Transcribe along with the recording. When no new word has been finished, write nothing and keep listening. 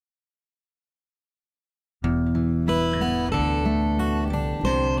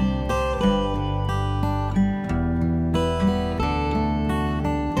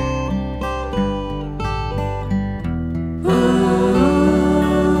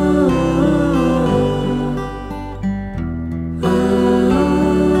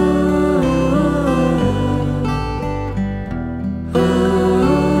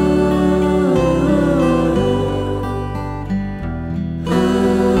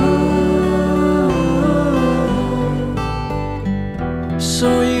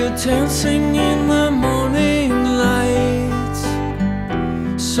dancing in the morning light.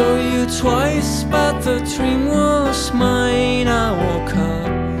 Saw you twice, but the dream was mine. I woke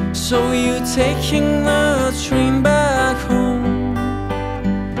up, saw you taking the train back home.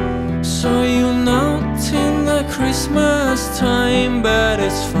 Saw you not in the Christmas time, but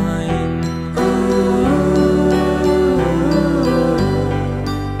it's fine.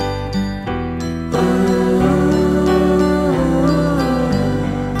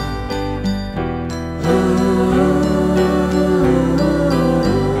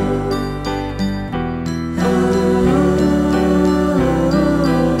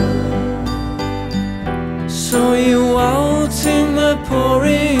 Saw you out in the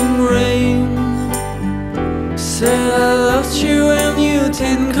pouring rain. Said I loved you and you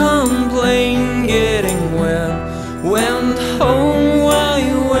didn't complain. Getting well, went home while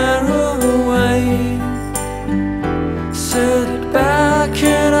you were away. Set it back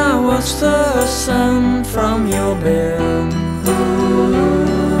and I watched the sun from your bed.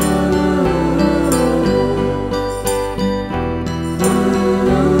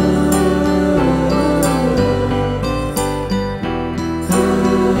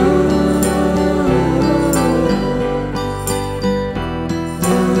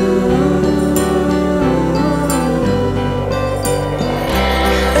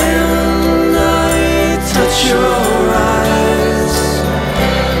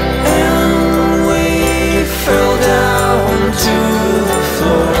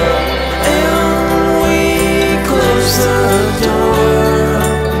 Door